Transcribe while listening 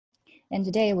And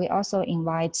today we also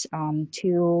invite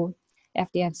two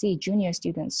FDFC junior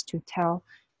students to tell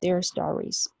their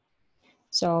stories.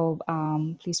 So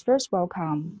please first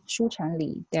welcome Shuchen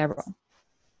Li, Daryl.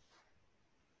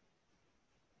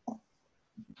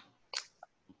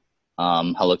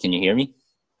 Hello, can you hear me?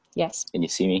 Yes. Can you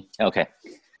see me? Okay.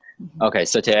 Okay,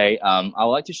 so today I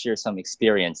would like to share some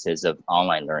experiences of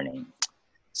online learning.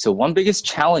 So one biggest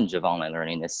challenge of online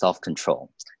learning is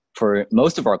self-control. For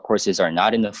most of our courses are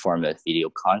not in the form of video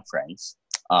conference.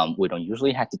 We don't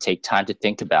usually have to take time to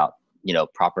think about,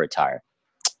 proper attire.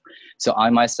 So I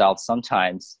myself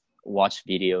sometimes watch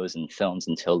videos and films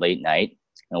until late night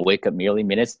and wake up merely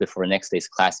minutes before next day's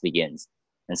class begins,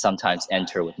 and sometimes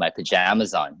enter with my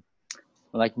pajamas on.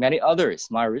 Like many others,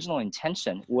 my original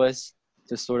intention was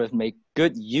to sort of make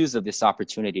good use of this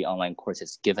opportunity online course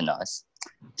has given us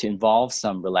to involve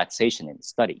some relaxation in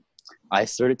study. I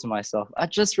asserted to myself, I'll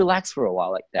just relax for a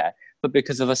while like that. But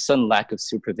because of a sudden lack of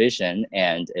supervision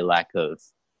and a lack of,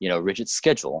 rigid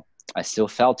schedule, I still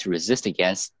felt to resist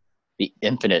against the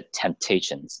infinite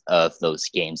temptations of those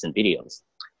games and videos.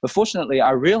 But fortunately,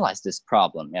 I realized this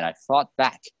problem and I fought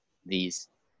back these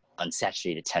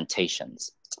unsaturated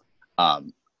temptations.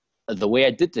 The way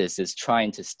I did this is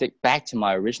trying to stick back to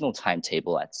my original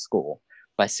timetable at school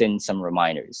by setting some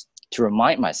reminders to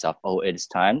remind myself, it is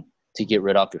time to get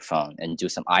rid of your phone and do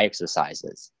some eye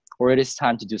exercises, or it is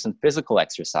time to do some physical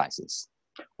exercises,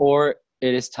 or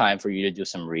it is time for you to do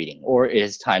some reading, or it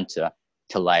is time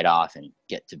to light off and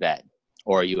get to bed,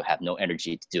 or you have no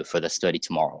energy to do for the study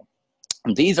tomorrow.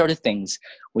 And these are the things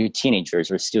we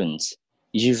teenagers or students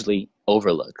usually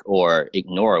overlook or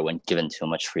ignore when given too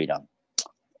much freedom.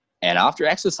 And after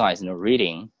exercising or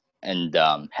reading and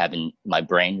having my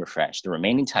brain refreshed, the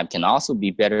remaining time can also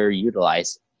be better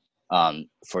utilized,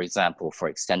 for example, for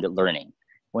extended learning.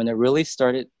 When I really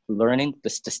started learning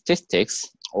the statistics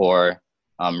or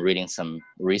reading some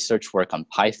research work on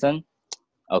Python,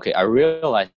 I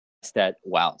realized that,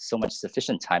 wow, so much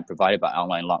sufficient time provided by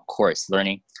online course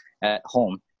learning at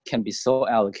home can be so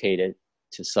allocated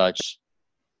to such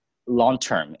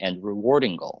long-term and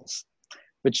rewarding goals.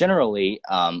 But generally,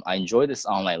 I enjoy this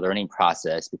online learning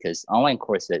process because online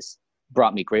courses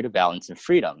brought me greater balance and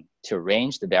freedom to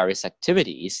arrange the various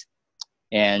activities.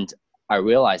 And I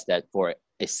realized that for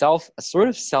a sort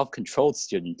of self-controlled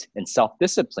student and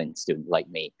self-disciplined student like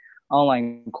me,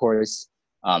 online course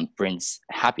brings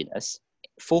happiness,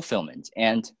 fulfillment,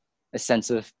 and a sense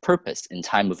of purpose in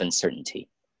time of uncertainty.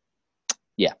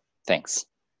 Yeah, thanks.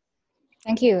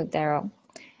 Thank you, Daryl.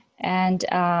 And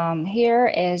here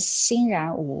is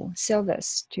Xinran Wu,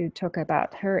 Sylvis, to talk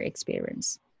about her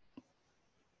experience.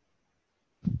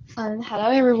 Hello,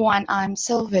 everyone. I'm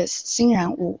Sylvis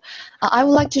Xinran Wu. I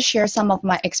would like to share some of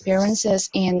my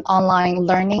experiences in online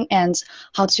learning and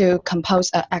how to compose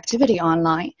an activity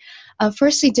online.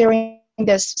 Firstly, during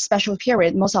this special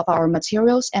period, most of our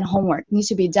materials and homework need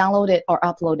to be downloaded or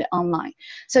uploaded online.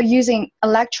 So using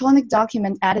electronic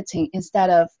document editing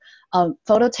instead of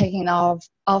photo taking of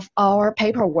our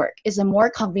paperwork is a more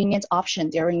convenient option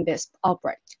during this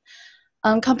outbreak.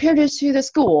 Compared to the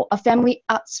school, a family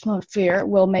atmosphere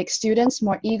will make students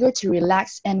more eager to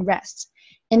relax and rest.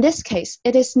 In this case,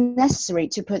 it is necessary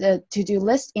to put a to-do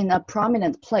list in a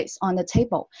prominent place on the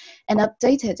table and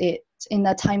update it in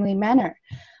a timely manner.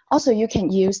 Also, you can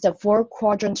use the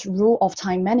 4-quadrant rule of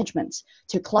time management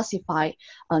to classify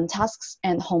tasks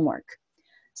and homework.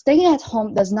 Staying at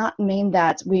home does not mean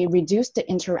that we reduce the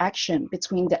interaction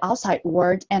between the outside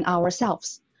world and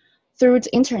ourselves. Through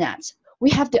the internet, we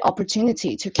have the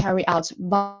opportunity to carry out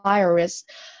various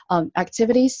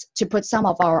activities to put some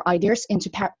of our ideas into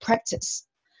practice.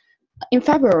 In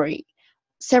February,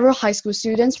 several high school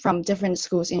students from different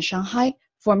schools in Shanghai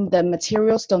formed the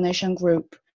materials donation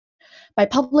group. By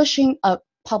publishing a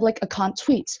public account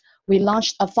tweet, we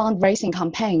launched a fundraising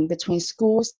campaign between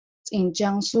schools in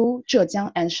Jiangsu,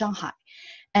 Zhejiang, and Shanghai,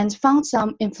 and found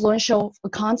some influential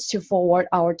accounts to forward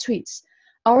our tweets.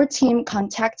 Our team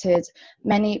contacted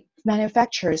many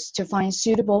manufacturers to find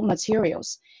suitable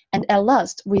materials, and at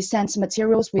last we sent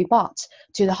materials we bought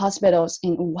to the hospitals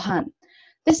in Wuhan.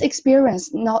 This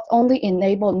experience not only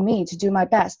enabled me to do my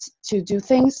best to do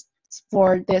things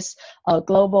for this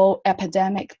global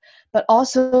epidemic, but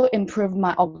also improved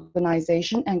my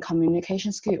organization and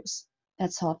communication skills.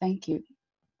 That's all. Thank you.